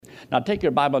Now take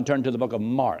your Bible and turn to the book of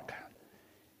Mark.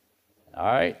 All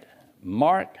right,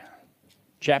 Mark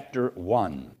chapter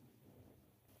 1.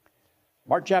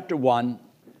 Mark chapter 1,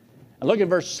 and look at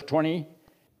verse 20.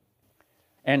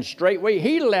 And straightway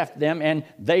he left them, and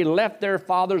they left their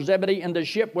father Zebedee in the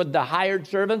ship with the hired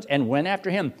servants and went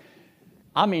after him.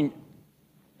 I mean,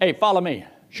 hey, follow me.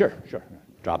 Sure.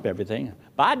 Drop everything.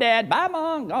 Bye, Dad. Bye,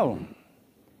 Mom. Go.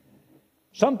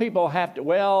 Some people have to,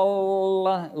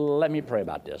 let me pray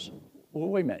about this. Well,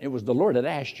 wait a minute. It was the Lord that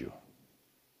asked you.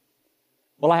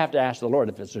 Well, I have to ask the Lord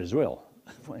if it's His will.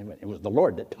 Wait a minute. It was the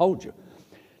Lord that told you.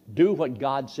 Do what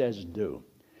God says do.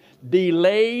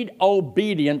 Delayed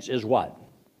obedience is what?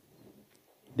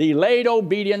 Delayed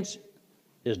obedience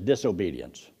is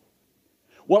disobedience.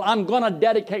 Well, I'm going to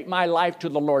dedicate my life to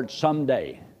the Lord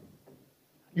someday.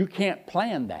 You can't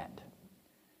plan that.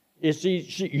 You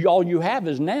see, all you have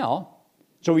is now.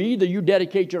 So either you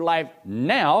dedicate your life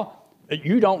now,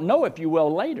 you don't know if you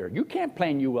will later. You can't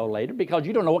plan you will later because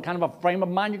you don't know what kind of a frame of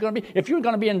mind you're going to be. If you're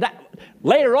going to be in that,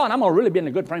 later on, I'm going to really be in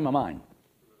a good frame of mind.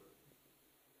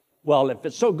 Well, if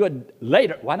it's so good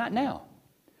later, why not now?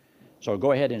 So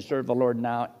go ahead and serve the Lord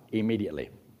now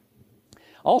immediately.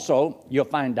 Also, you'll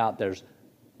find out there's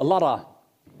a lot of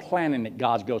planning that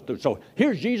God goes through. So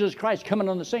here's Jesus Christ coming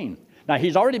on the scene. Now,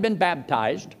 He's already been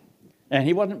baptized, and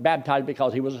He wasn't baptized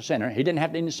because He was a sinner. He didn't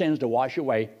have any sins to wash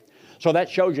away. So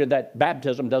that shows you that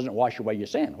baptism doesn't wash away your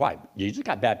sin. Why? Jesus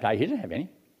got baptized. He didn't have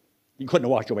any. He couldn't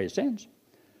have washed away his sins.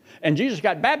 And Jesus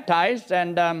got baptized,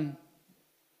 and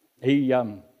He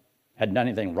hadn't done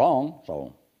anything wrong,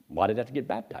 so why did He have to get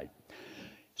baptized?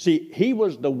 See, He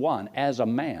was the one, as a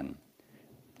man,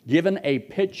 given a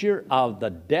picture of the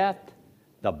death,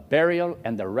 the burial,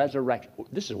 and the resurrection.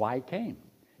 This is why He came.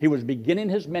 He was beginning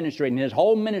His ministry, and His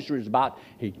whole ministry is about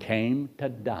He came to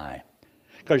die.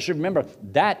 Because you remember,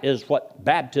 that is what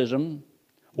baptism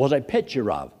was a picture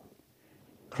of.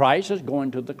 Christ is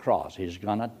going to the cross. He's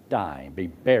going to die, be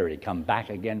buried, come back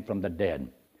again from the dead.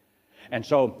 And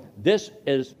so this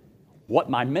is what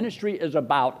my ministry is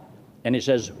about. And He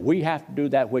says, we have to do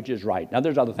that which is right. Now,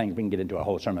 there's other things we can get into a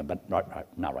whole sermon, but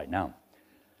not right now.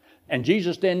 And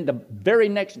Jesus then, the very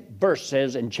next verse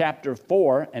says in chapter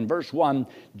 4 and verse 1,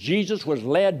 Jesus was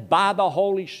led by the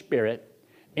Holy Spirit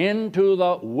into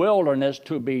the wilderness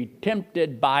to be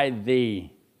tempted by the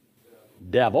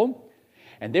devil.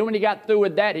 And then when He got through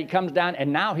with that, He comes down,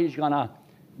 and now He's going to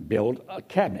build a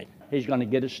cabinet. He's going to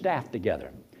get His staff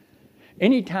together.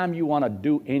 Anytime you want to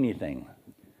do anything,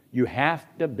 you have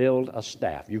to build a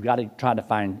staff. You've got to try to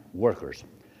find workers,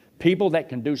 people that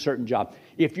can do certain jobs.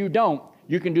 If you don't,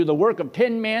 you can do the work of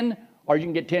 10 men, or you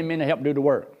can get 10 men to help do the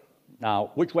work.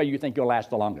 Now, which way do you think you'll last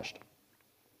the longest?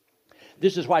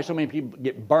 This is why so many people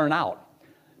get burned out,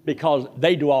 because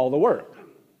they do all the work.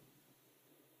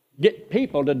 Get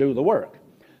people to do the work.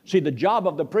 See, the job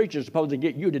of the preacher is supposed to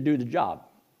get you to do the job,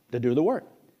 to do the work.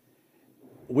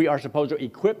 We are supposed to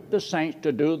equip the saints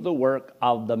to do the work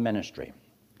of the ministry.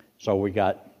 So we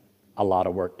got a lot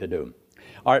of work to do.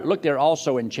 All right, look there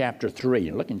also in chapter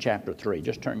 3. Look in chapter 3.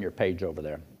 Just turn your page over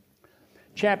there.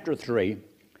 Chapter 3.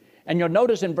 And you'll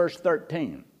notice in verse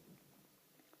 13.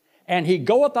 And he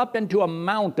goeth up into a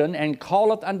mountain and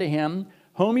calleth unto him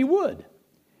whom he would.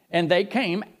 And they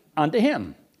came unto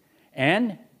him.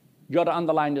 And you got to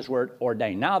underline this word,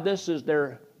 ordained. Now this is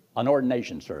an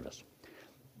ordination service.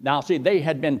 Now see, they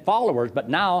had been followers, but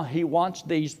now he wants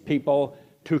these people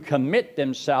to commit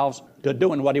themselves to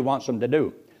doing what he wants them to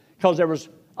do. Because there was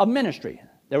a ministry.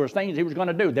 There was things he was going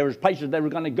to do. There was places they were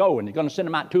going to go, and he's going to send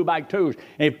them out 2 by 2s.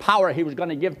 And power he was going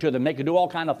to give to them. They could do all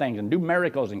kind of things and do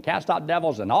miracles and cast out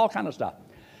devils and all kind of stuff.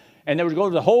 And they would go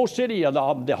to the whole city of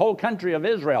the whole country of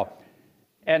Israel.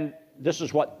 And this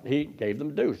is what he gave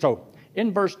them to do. So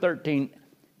in verse 13,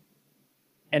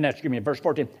 verse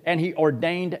 14, and he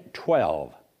ordained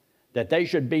 12, that they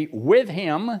should be with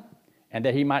him, and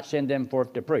that he might send them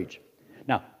forth to preach.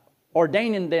 Now,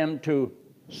 ordaining them to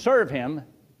serve him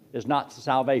is not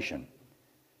salvation.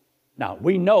 Now,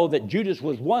 we know that Judas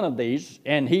was one of these,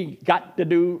 and he got to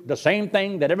do the same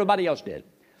thing that everybody else did.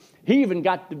 He even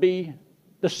got to be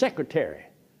the secretary,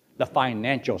 the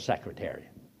financial secretary.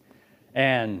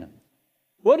 And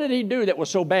what did he do that was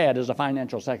so bad as a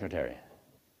financial secretary?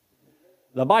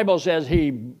 The Bible says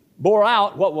he bore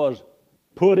out what was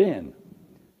put in.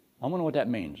 I wonder what that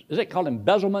means. Is it called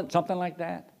embezzlement, something like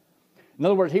that? In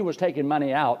other words, he was taking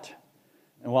money out,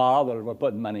 and while others were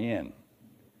putting money in.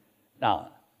 Now,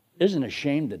 isn't it a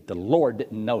shame that the Lord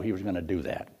didn't know he was going to do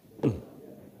that?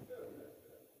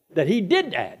 That he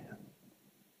did that.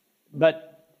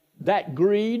 But that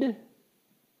greed,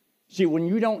 see, when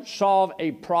you don't solve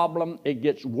a problem, it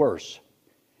gets worse.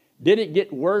 Did it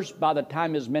get worse by the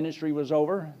time his ministry was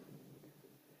over?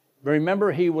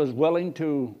 Remember, he was willing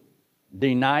to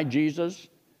deny Jesus,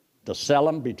 to sell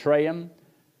him, betray him.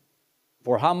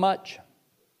 For how much?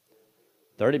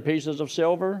 30 pieces of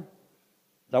silver?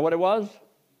 Is that what it was?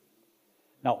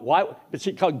 Now, why? But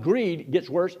see, because greed gets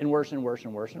worse and worse and worse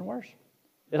and worse and worse.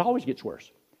 It always gets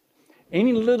worse.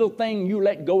 Any little thing you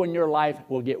let go in your life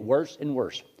will get worse and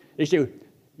worse. You see,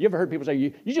 you ever heard people say,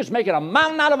 you're just making a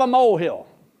mountain out of a molehill.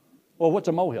 Well, what's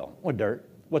a molehill? Well, dirt.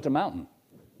 What's a mountain?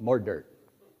 More dirt.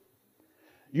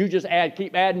 You just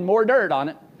keep adding more dirt on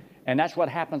it. And that's what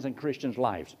happens in Christians'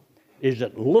 lives, is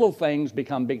that little things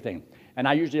become big things. And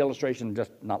I used the illustration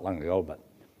just not long ago, but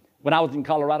when I was in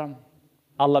Colorado,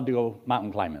 I loved to go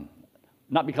mountain climbing.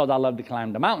 Not because I loved to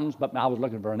climb the mountains, but I was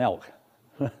looking for an elk.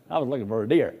 I was looking for a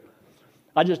deer.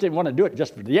 I just didn't want to do it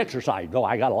just for the exercise, though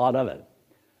I got a lot of it.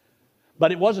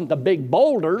 But it wasn't the big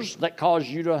boulders that caused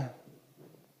you to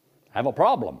have a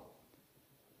problem.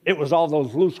 It was all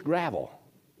those loose gravel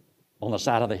on the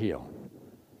side of the hill.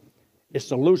 It's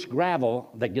the loose gravel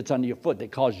that gets under your foot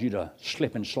that causes you to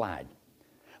slip and slide.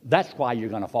 That's why you're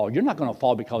going to fall. You're not going to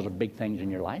fall because of big things in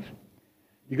your life.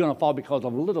 You're going to fall because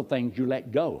of little things you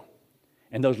let go.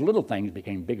 And those little things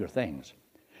became bigger things.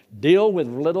 Deal with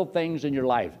little things in your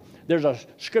life. There's a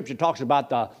scripture that talks about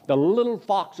the little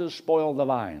foxes spoil the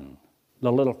vine.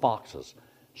 The little foxes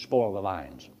spoil the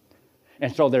vines.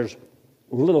 And so there's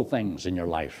little things in your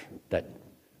life that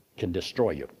can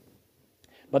destroy you.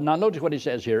 But now notice what he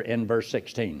says here in verse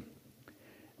 16.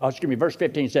 Verse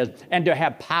 15 says, and to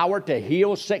have power to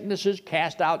heal sicknesses,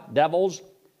 cast out devils.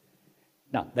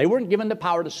 Now, they weren't given the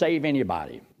power to save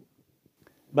anybody,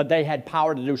 but they had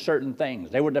power to do certain things.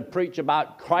 They were to preach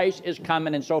about Christ is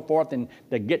coming and so forth, and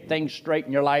to get things straight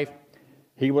in your life.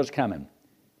 He was coming.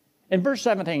 In verse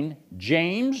 17,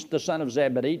 James, the son of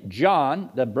Zebedee,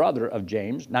 John, the brother of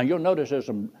James. Now, you'll notice there's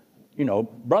some,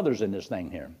 brothers in this thing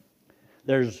here.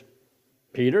 There's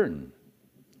Peter and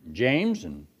James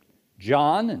and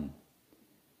John, and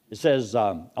it says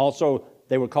also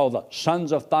they were called the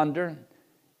sons of thunder.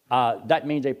 That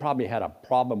means they probably had a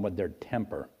problem with their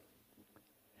temper.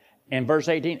 In verse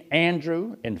 18,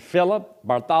 Andrew and Philip,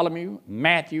 Bartholomew,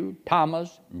 Matthew,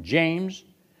 Thomas, and James,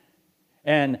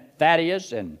 and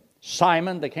Thaddeus, and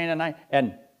Simon the Canaanite,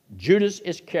 and Judas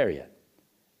Iscariot.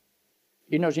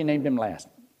 You notice he named him last.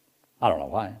 I don't know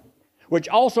why. Which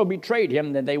also betrayed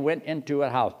him, then they went into a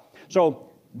house. So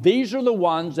these are the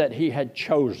ones that he had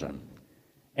chosen.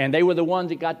 And they were the ones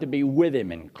that got to be with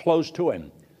him and close to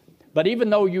him. But even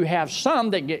though you have some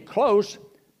that get close,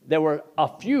 there were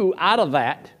a few out of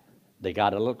that, they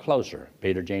got a little closer,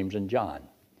 Peter, James, and John.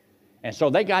 And so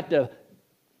they got to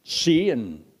see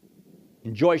and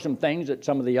enjoy some things that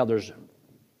some of the others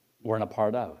weren't a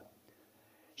part of.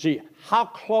 See, how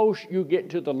close you get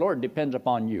to the Lord depends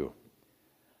upon you.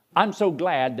 I'm so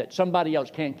glad that somebody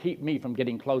else can't keep me from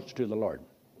getting close to the Lord.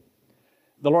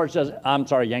 The Lord says, I'm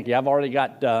sorry, Yankee, I've already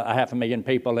got 500,000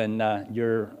 people, and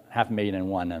you're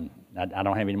 500,001, and I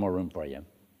don't have any more room for you.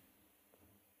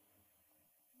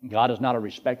 God is not a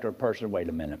respecter of person. Wait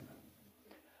a minute.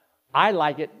 I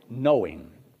like it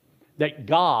knowing that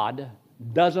God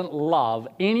doesn't love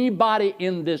anybody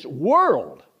in this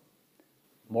world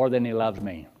more than he loves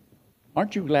me.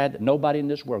 Aren't you glad that nobody in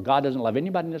this world, God doesn't love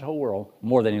anybody in this whole world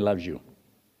more than he loves you?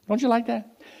 Don't you like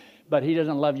that? But he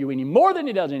doesn't love you any more than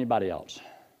he does anybody else.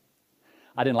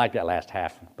 I didn't like that last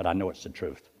half, but I know it's the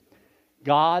truth.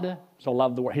 God so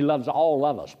loved the world. He loves all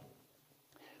of us.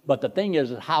 But the thing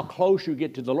is how close you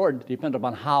get to the Lord depends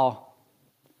upon how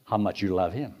much you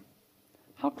love him.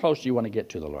 How close do you want to get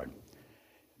to the Lord?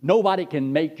 Nobody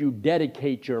can make you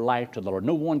dedicate your life to the Lord.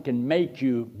 No one can make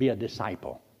you be a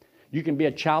disciple. You can be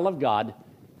a child of God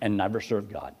and never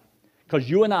serve God. Because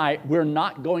you and I, we're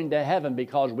not going to heaven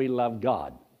because we love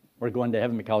God. We're going to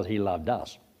heaven because he loved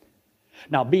us.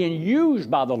 Now, being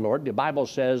used by the Lord, the Bible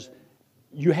says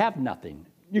you have nothing.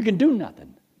 You can do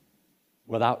nothing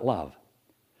without love.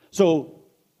 So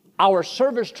our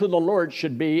service to the Lord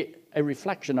should be a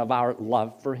reflection of our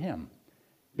love for him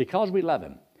because we love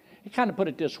him. He kind of put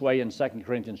it this way in 2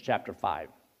 Corinthians chapter 5.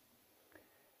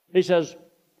 He says,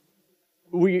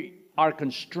 we are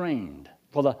constrained,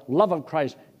 for the love of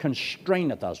Christ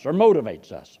constraineth us or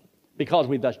motivates us, because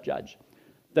we thus judge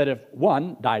that if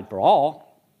one died for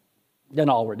all, then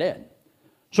all were dead.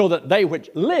 So that they which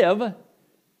live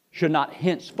should not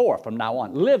henceforth from now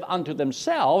on live unto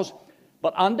themselves,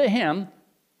 but unto him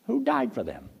who died for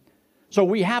them. So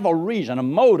we have a reason, a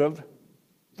motive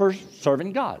for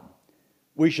serving God.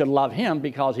 We should love him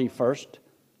because he first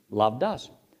loved us.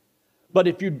 But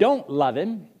if you don't love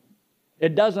him,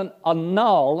 It doesn't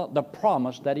annul the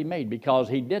promise that he made, because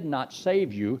he did not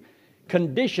save you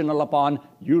conditional upon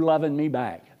you loving me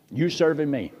back, you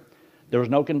serving me. There was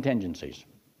no contingencies,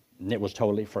 and it was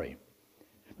totally free.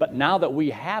 But now that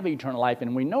we have eternal life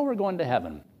and we know we're going to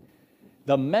heaven,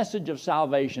 the message of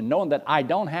salvation, knowing that I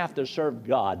don't have to serve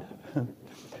God,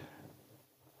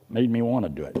 made me want to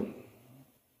do it.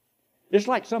 It's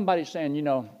like somebody saying, you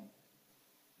know,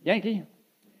 Yankee,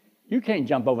 you can't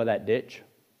jump over that ditch.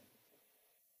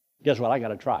 Guess what? I got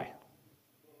to try.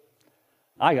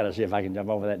 I got to see if I can jump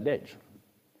over that ditch.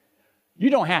 You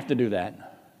don't have to do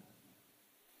that.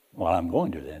 Well, I'm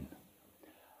going to then.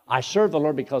 I serve the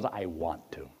Lord because I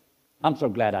want to. I'm so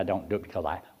glad I don't do it because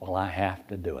I have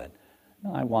to do it.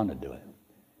 No, I want to do it.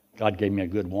 God gave me a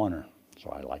good warner,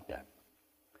 so I like that.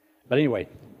 But anyway,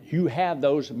 you have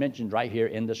those mentioned right here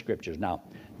in the Scriptures. Now,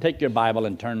 take your Bible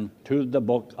and turn to the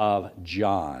book of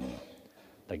John,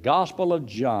 the Gospel of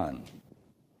John.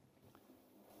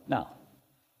 Now,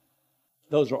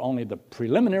 those are only the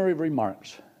preliminary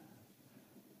remarks.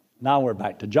 Now we're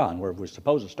back to John, where we're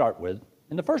supposed to start with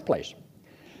in the first place.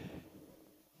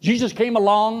 Jesus came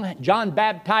along, John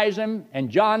baptized him, and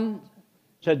John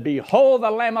said, "Behold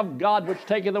the Lamb of God, which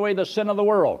taketh away the sin of the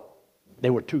world."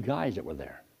 There were two guys that were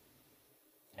there,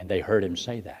 and they heard him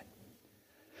say that.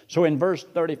 So in verse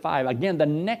 35, again, the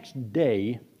next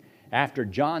day after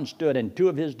John stood and two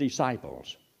of his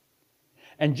disciples,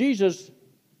 and Jesus,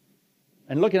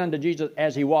 and looking unto Jesus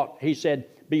as he walked, he said,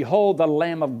 "Behold the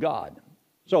Lamb of God."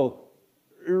 So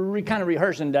we're kind of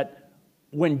rehearsing that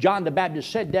when John the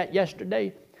Baptist said that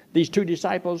yesterday, these two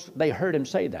disciples, they heard him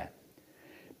say that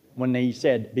when he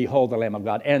said, "Behold the Lamb of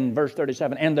God." And verse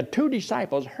 37, and the two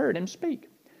disciples heard him speak.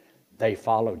 They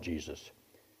followed Jesus.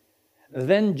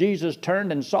 Then Jesus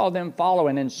turned and saw them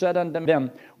following and said unto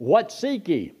them, "What seek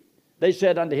ye?" They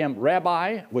said unto him,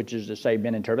 "Rabbi," which is to say,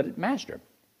 been interpreted, "Master,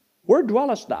 where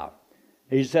dwellest thou?"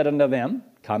 He said unto them,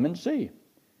 "Come and see."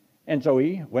 And so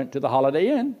he went to the Holiday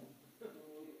Inn.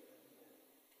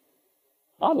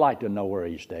 I'd like to know where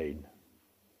he stayed.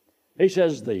 He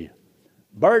says, "The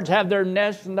birds have their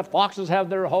nests and the foxes have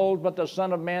their holes, but the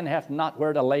Son of Man hath not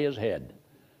where to lay his head."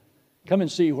 Come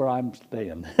and see where I'm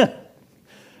staying.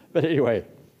 But anyway,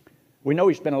 we know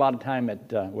he spent a lot of time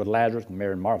with Lazarus and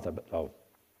Mary and Martha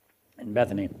in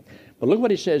Bethany. But look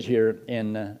what he says here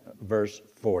in verse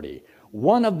 40.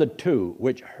 One of the two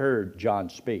which heard John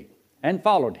speak and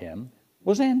followed him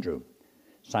was Andrew,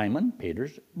 Simon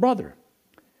Peter's brother.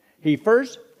 He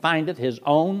first findeth his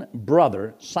own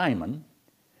brother Simon,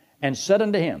 and said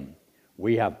unto him,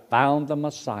 "We have found the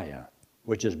Messiah,"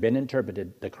 which has been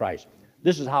interpreted the Christ.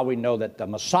 This is how we know that the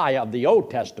Messiah of the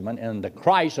Old Testament and the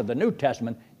Christ of the New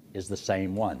Testament is the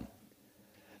same one.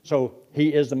 So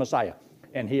he is the Messiah,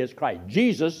 and he is Christ.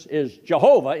 Jesus is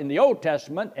Jehovah in the Old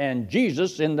Testament, and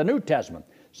Jesus in the New Testament,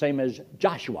 same as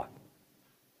Joshua.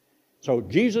 So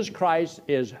Jesus Christ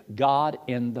is God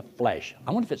in the flesh.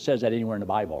 I wonder if it says that anywhere in the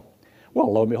Bible.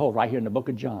 Well, lo and behold, right here in the book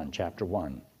of John, chapter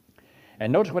 1.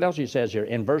 And notice what else he says here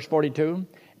in verse 42.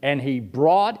 And he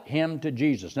brought him to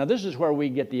Jesus. Now, this is where we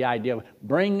get the idea of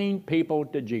bringing people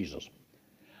to Jesus.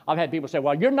 I've had people say,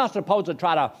 "Well, you're not supposed to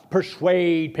try to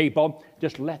persuade people.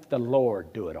 Just let the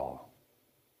Lord do it all."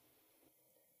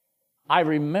 I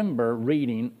remember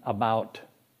reading about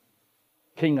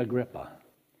King Agrippa,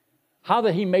 how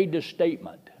that he made this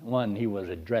statement when he was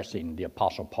addressing the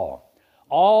Apostle Paul.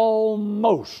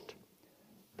 "Almost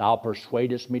thou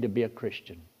persuadest me to be a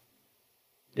Christian."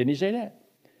 Didn't he say that?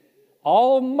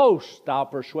 Almost thou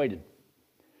persuaded.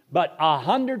 But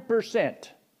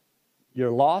 100%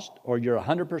 you're lost or you're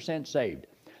 100% saved.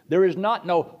 There is not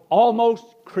no almost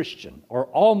Christian or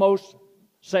almost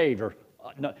saved. Or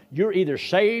no, you're either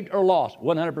saved or lost,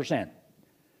 100%.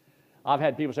 I've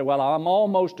had people say, "Well, I'm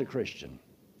almost a Christian.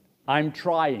 I'm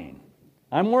trying.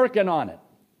 I'm working on it.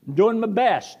 I'm doing my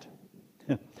best."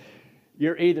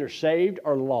 You're either saved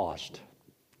or lost.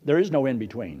 There is no in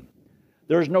between.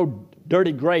 There's no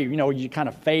dirty gray, you kind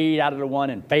of fade out of the one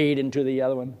and fade into the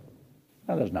other one.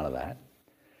 No, there's none of that.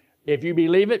 If you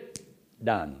believe it,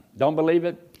 done. Don't believe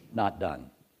it, not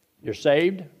done. You're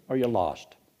saved or you're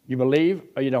lost. You believe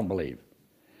or you don't believe.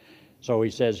 So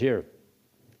he says here,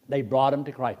 they brought him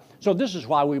to Christ. So this is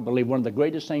why we believe one of the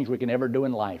greatest things we can ever do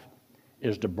in life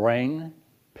is to bring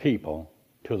people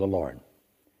to the Lord.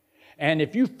 And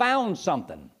if you found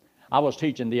something, I was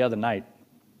teaching the other night,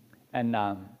 and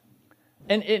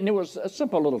it was a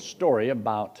simple little story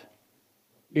about,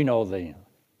 the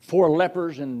 4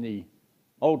 lepers in the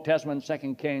Old Testament,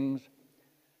 2 Kings,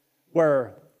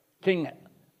 where King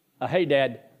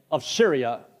Hadad of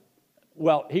Syria,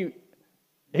 well, he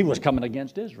was coming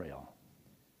against Israel.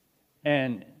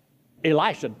 And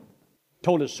Elisha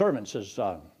told his servants, says,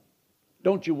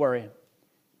 don't you worry,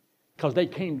 because they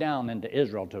came down into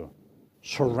Israel to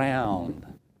surround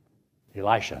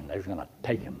Elisha, and they were going to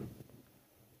take him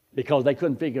because they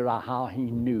couldn't figure out how he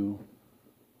knew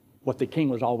what the king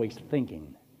was always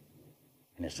thinking.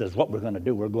 And it says, what we're going to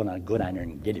do, we're going to go down there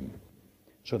and get him.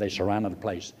 So they surrounded the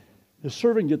place. The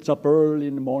servant gets up early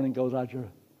in the morning, goes out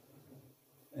there,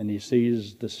 and he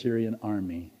sees the Syrian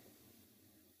army.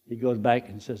 He goes back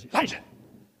and says, Elijah,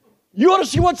 you ought to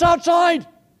see what's outside.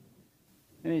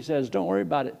 And he says, don't worry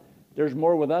about it. There's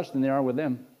more with us than there are with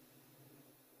them.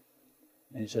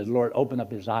 And he says, Lord, open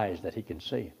up his eyes that he can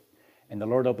see. And the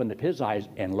Lord opened up his eyes,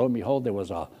 and lo and behold, there was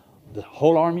the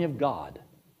whole army of God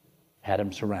had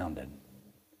him surrounded.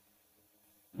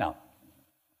 Now,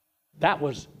 that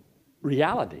was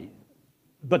reality,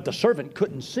 but the servant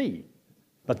couldn't see.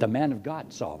 But the man of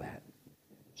God saw that.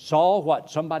 Saw what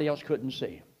somebody else couldn't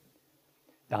see.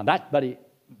 Now, that's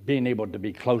being able to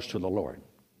be close to the Lord.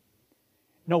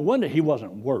 No wonder he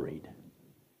wasn't worried,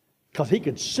 because he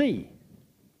could see.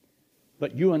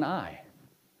 But you and I,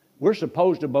 we're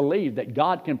supposed to believe that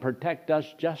God can protect us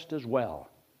just as well,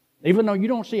 even though you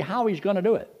don't see how he's going to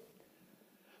do it.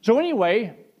 So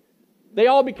anyway, they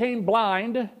all became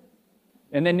blind,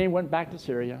 and then they went back to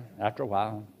Syria after a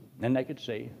while. Then they could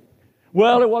see.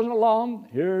 Well, it wasn't long.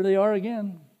 Here they are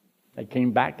again. They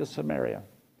came back to Samaria.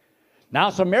 Now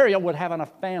Samaria was having a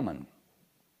famine.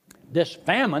 This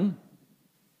famine,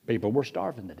 people were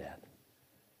starving to death.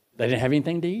 They didn't have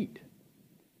anything to eat.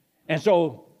 And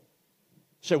so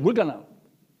we're going to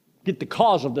get the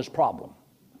cause of this problem.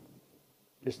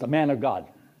 It's the man of God.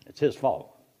 It's his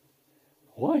fault.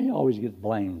 Why he always gets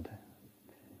blamed?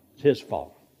 It's his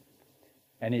fault.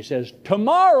 And he says,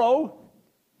 tomorrow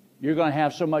you're going to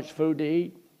have so much food to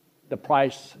eat, the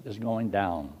price is going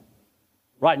down.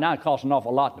 Right now it costs an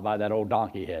awful lot to buy that old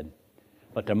donkey head,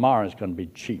 but tomorrow it's going to be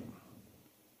cheap.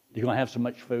 You're going to have so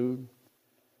much food.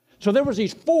 So there was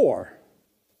these 4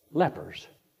 lepers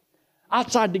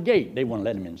outside the gate. They wouldn't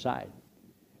let them inside.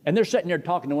 And they're sitting there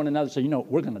talking to one another, saying,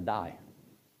 we're going to die.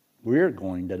 We're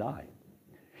going to die.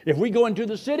 If we go into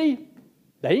the city,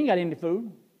 they ain't got any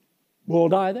food. We'll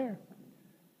die there.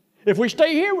 If we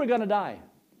stay here, we're going to die.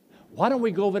 Why don't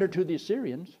we go over there to the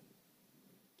Assyrians?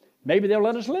 Maybe they'll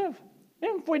let us live.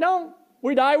 And if we don't,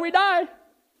 we die.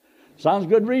 Sounds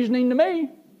good reasoning to me.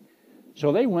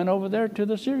 So they went over there to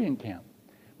the Syrian camp.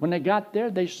 When they got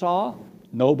there, they saw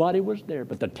nobody was there,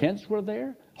 but the tents were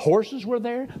there, horses were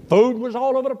there, food was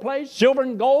all over the place, silver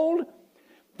and gold.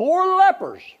 4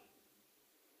 lepers.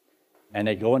 And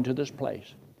they go into this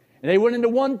place. And they went into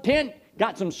one tent,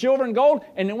 got some silver and gold,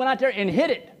 and they went out there and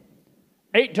hid it.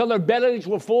 Ate till their bellies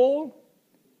were full.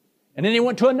 And then they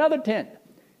went to another tent.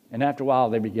 And after a while,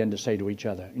 they began to say to each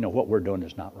other, what we're doing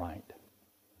is not right.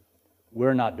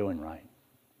 We're not doing right.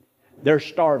 They're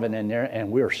starving in there,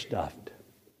 and we're stuffed.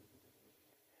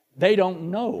 They don't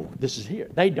know this is here.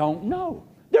 They don't know.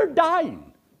 They're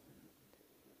dying.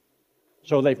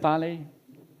 So they finally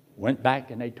went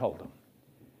back and they told them.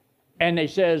 And they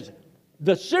says,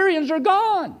 the Syrians are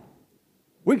gone.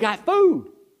 We got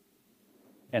food.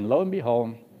 And lo and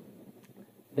behold,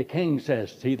 the king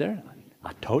says, see there,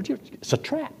 I told you, it's a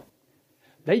trap.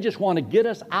 They just want to get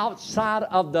us outside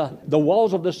of the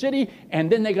walls of the city,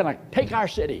 and then they're going to take our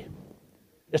city.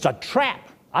 It's a trap.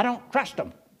 I don't trust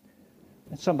them.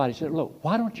 And somebody said, look,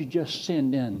 why don't you just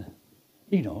send in,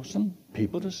 some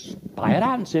people to spy it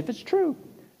out and see if it's true.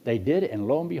 They did, and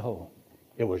lo and behold,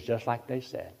 it was just like they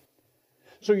said.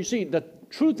 So you see, the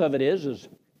truth of it is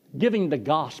giving the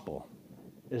gospel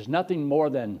is nothing more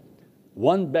than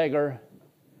one beggar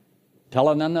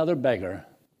telling another beggar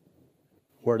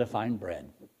where to find bread.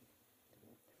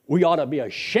 We ought to be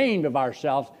ashamed of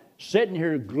ourselves sitting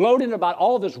here gloating about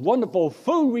all this wonderful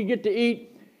food we get to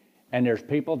eat, and there's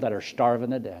people that are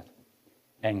starving to death.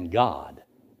 And God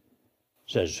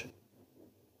says,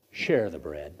 share the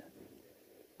bread.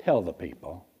 Tell the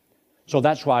people. So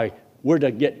that's why we're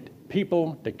to get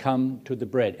people to come to the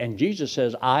bread. And Jesus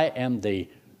says, I am the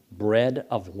bread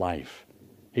of life.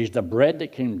 He's the bread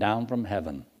that came down from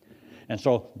heaven. And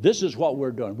so this is what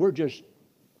we're doing. We're just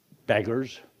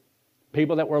beggars,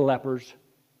 people that were lepers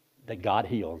that God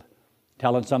healed,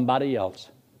 telling somebody else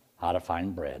how to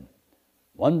find bread.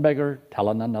 One beggar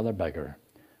telling another beggar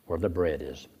where the bread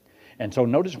is. And so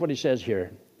notice what he says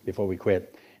here before we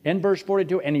quit. In verse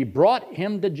 42, and he brought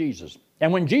him to Jesus.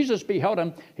 And when Jesus beheld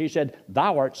him, he said,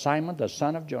 thou art Simon, the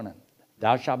son of Jonah.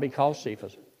 Thou shalt be called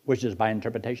Cephas, which is by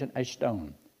interpretation a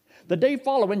stone. The day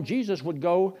following, Jesus would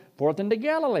go forth into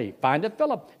Galilee, findeth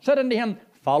Philip, said unto him,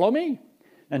 follow me.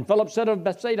 And Philip said of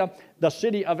Bethsaida, the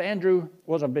city of Andrew,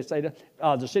 was of Bethsaida,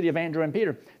 the city of Andrew and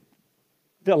Peter,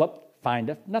 Philip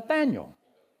findeth Nathanael,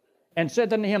 and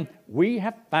said unto him, we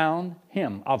have found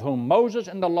him, of whom Moses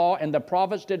and the law and the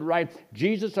prophets did write,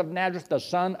 Jesus of Nazareth, the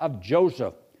son of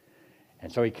Joseph.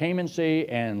 And so he came and see,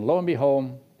 and lo and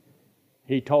behold,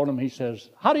 he told him, he says,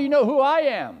 how do you know who I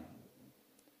am?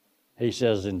 He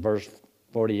says in verse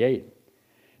 48,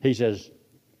 he says,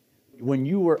 when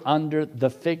you were under the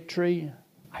fig tree,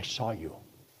 I saw you.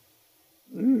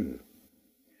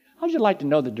 How'd you like to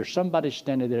know that there's somebody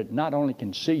standing there that not only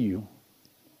can see you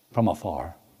from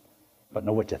afar, but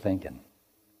know what you're thinking?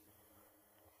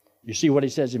 You see what he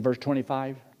says in verse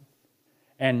 25?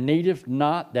 And needeth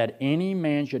not that any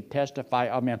man should testify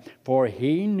of man, for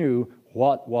he knew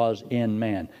what was in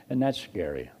man. And that's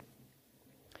scary.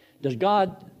 Does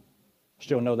God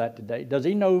still know that today? Does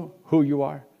he know who you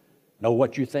are? Know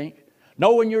what you think?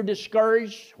 Know when you're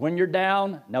discouraged, when you're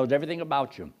down, knows everything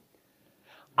about you.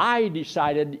 I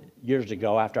decided years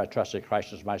ago, after I trusted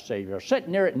Christ as my Savior,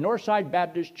 sitting there at Northside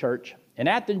Baptist Church in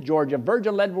Athens, Georgia,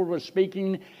 Virgil Edwards was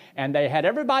speaking, and they had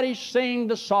everybody sing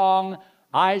the song,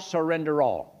 I Surrender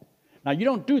All. Now, you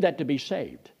don't do that to be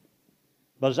saved.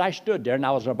 But as I stood there, and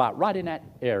I was about right in that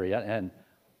area, and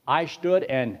I stood,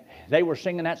 and they were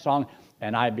singing that song,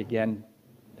 and I began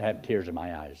to have tears in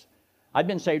my eyes. I'd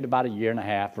been saved about 1.5 years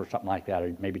or something like that,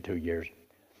 or maybe 2 years.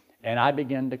 And I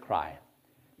began to cry.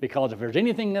 Because if there's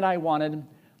anything that I wanted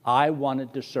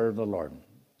to serve the Lord.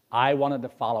 I wanted to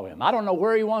follow him. I don't know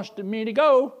where he wants me to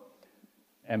go.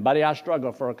 And buddy, I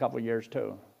struggled for a couple of years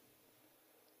too.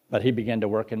 But he began to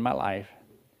work in my life.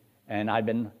 And I've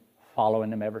been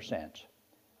following him ever since.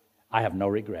 I have no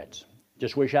regrets.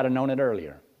 Just wish I'd have known it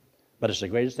earlier. But it's the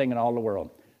greatest thing in all the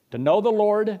world. To know the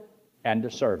Lord and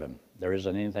to serve him. There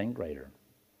isn't anything greater.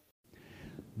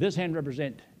 This hand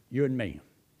represents you and me.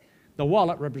 The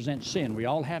wallet represents sin. We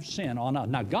all have sin on us.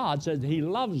 Now, God says he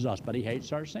loves us, but he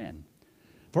hates our sin.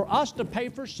 For us to pay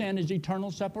for sin is eternal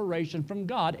separation from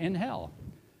God in hell.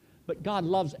 But God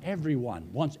loves everyone,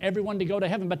 wants everyone to go to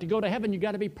heaven. But to go to heaven, you've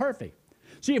got to be perfect.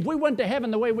 See, if we went to heaven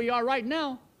the way we are right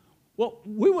now, well,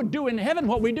 we would do in heaven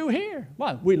what we do here.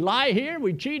 What? We lie here,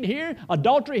 we cheat here,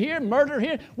 adultery here, murder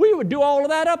here. We would do all of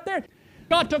that up there.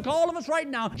 God took all of us right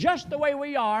now, just the way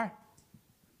we are.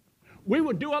 We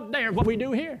would do up there what we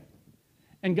do here.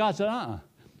 And God said,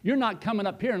 you're not coming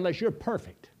up here unless you're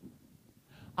perfect.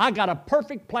 I got a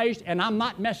perfect place, and I'm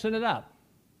not messing it up.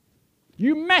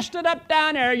 You messed it up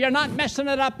down there. You're not messing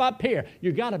it up here.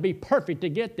 You got to be perfect to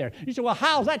get there. You say, well,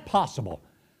 how's that possible?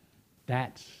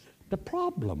 That's the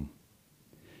problem.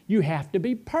 You have to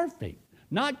be perfect.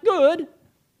 Not good,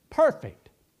 perfect.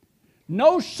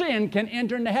 No sin can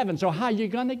enter into heaven. So how are you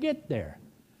going to get there?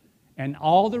 And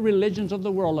all the religions of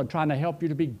the world are trying to help you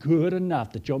to be good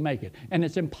enough that you'll make it. And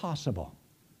it's impossible.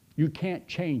 You can't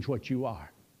change what you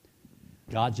are.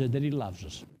 God said that he loves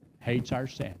us, hates our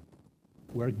sin.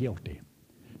 We're guilty.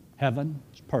 Heaven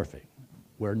is perfect.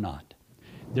 We're not.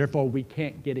 Therefore, we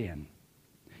can't get in.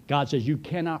 God says you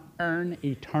cannot earn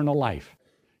eternal life.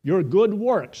 Your good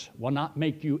works will not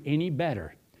make you any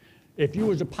better. If you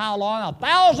was to pile on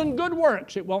 1,000 good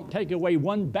works, it won't take away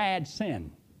one bad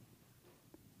sin.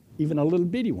 Even a little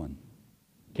bitty one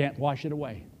can't wash it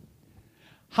away.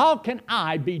 How can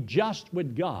I be just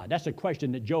with God? That's a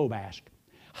question that Job asked.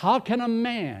 How can a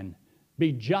man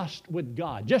be just with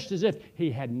God, just as if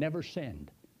he had never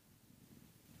sinned?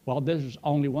 Well, there's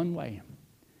only one way.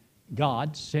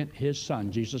 God sent his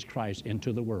Son, Jesus Christ,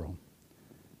 into the world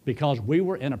because we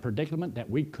were in a predicament that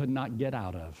we could not get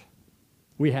out of.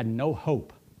 We had no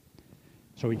hope.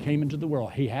 So he came into the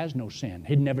world. He has no sin.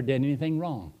 He never did anything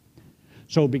wrong.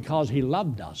 So because he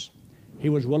loved us, he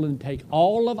was willing to take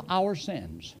all of our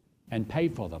sins and pay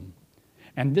for them.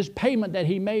 And this payment that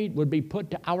he made would be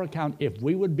put to our account if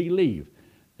we would believe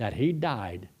that he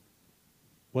died,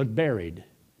 was buried,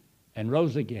 and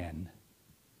rose again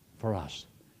for us.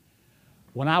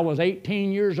 When I was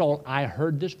 18 years old, I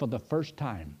heard this for the first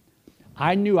time.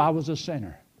 I knew I was a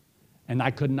sinner, and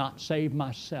I could not save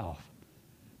myself.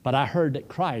 But I heard that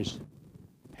Christ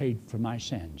paid for my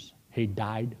sins. He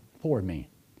died for me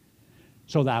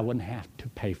so that I wouldn't have to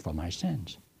pay for my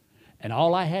sins. And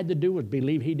all I had to do was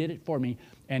believe he did it for me,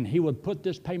 and he would put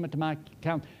this payment to my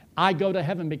account. I go to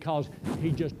heaven because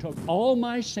he just took all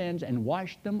my sins and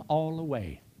washed them all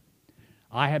away.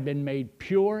 I have been made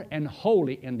pure and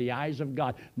holy in the eyes of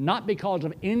God, not because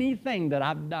of anything that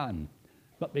I've done,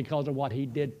 but because of what he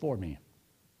did for me.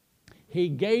 He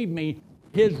gave me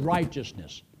his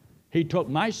righteousness. He took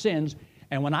my sins,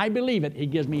 and when I believe it, he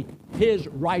gives me his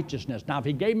righteousness. Now, if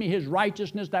he gave me his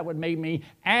righteousness, that would make me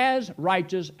as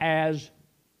righteous as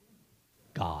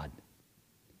God. God.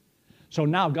 So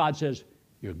now God says,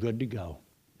 you're good to go.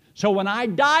 So when I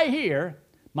die here,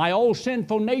 my old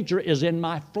sinful nature is in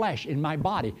my flesh, in my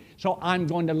body. So I'm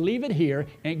going to leave it here,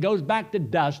 and it goes back to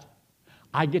dust.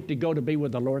 I get to go to be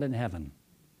with the Lord in heaven.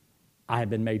 I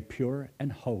have been made pure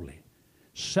and holy,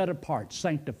 set apart,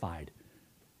 sanctified,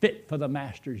 fit for the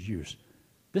Master's use.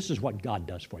 This is what God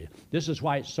does for you. This is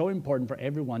why it's so important for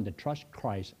everyone to trust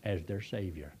Christ as their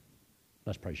Savior.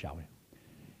 Let's pray, shall we?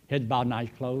 Heads bowed, eyes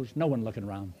closed, no one looking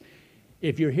around.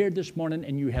 If you're here this morning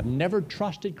and you have never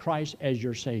trusted Christ as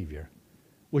your Savior,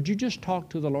 would you just talk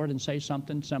to the Lord and say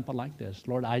something simple like this?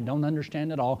 Lord, I don't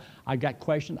understand it all. I got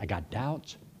questions. I got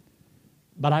doubts.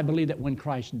 But I believe that when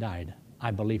Christ died,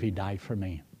 I believe He died for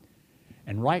me.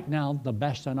 And right now, the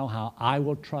best I know how, I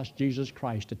will trust Jesus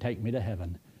Christ to take me to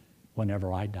heaven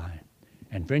whenever I die.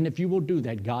 And friend, if you will do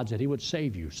that, God said He would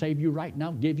save you right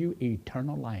now, give you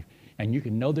eternal life. And you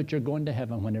can know that you're going to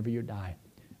heaven whenever you die.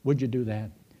 Would you do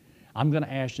that? I'm going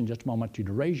to ask in just a moment you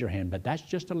to raise your hand, but that's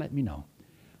just to let me know.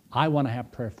 I want to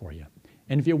have prayer for you.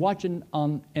 And if you're watching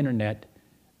on internet,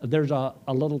 there's a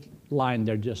little line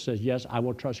there that just says, yes, I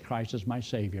will trust Christ as my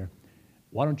Savior.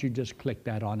 Why don't you just click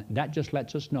that on? That just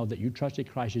lets us know that you trusted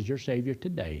Christ as your Savior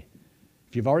today.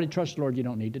 If you've already trusted the Lord, you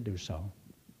don't need to do so.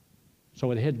 So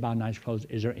with heads bowed and eyes closed,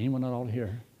 is there anyone at all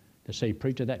here to say,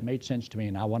 preacher, that made sense to me,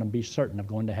 and I want to be certain of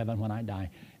going to heaven when I die,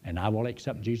 and I will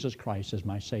accept Jesus Christ as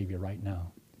my Savior right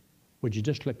now? Would you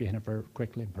just slip your hand up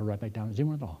quickly and put it right back down? Is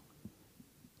anyone at all?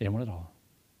 Anyone at all?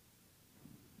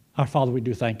 Our Father, we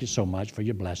do thank you so much for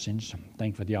your blessings.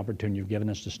 Thank you for the opportunity you've given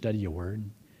us to study your word.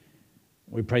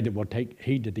 We pray that we'll take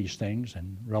heed to these things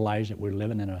and realize that we're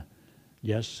living in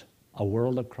a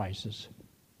world of crisis.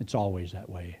 It's always that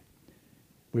way.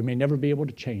 We may never be able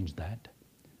to change that.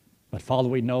 But Father,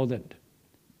 we know that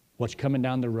what's coming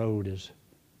down the road is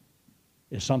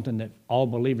something that all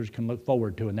believers can look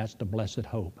forward to, and that's the blessed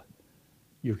hope.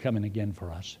 You're coming again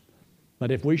for us.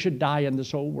 But if we should die in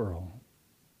this old world,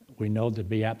 we know that to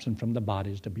be absent from the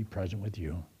body is to be present with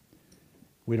you.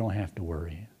 We don't have to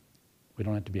worry. We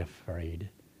don't have to be afraid.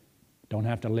 Don't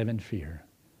have to live in fear,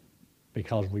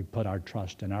 because we put our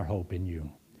trust and our hope in you.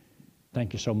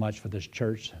 Thank you so much for this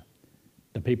church,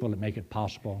 the people that make it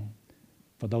possible,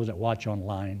 for those that watch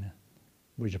online.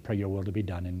 We just pray your will to be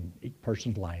done in each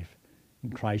person's life.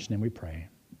 In Christ's name we pray.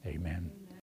 Amen.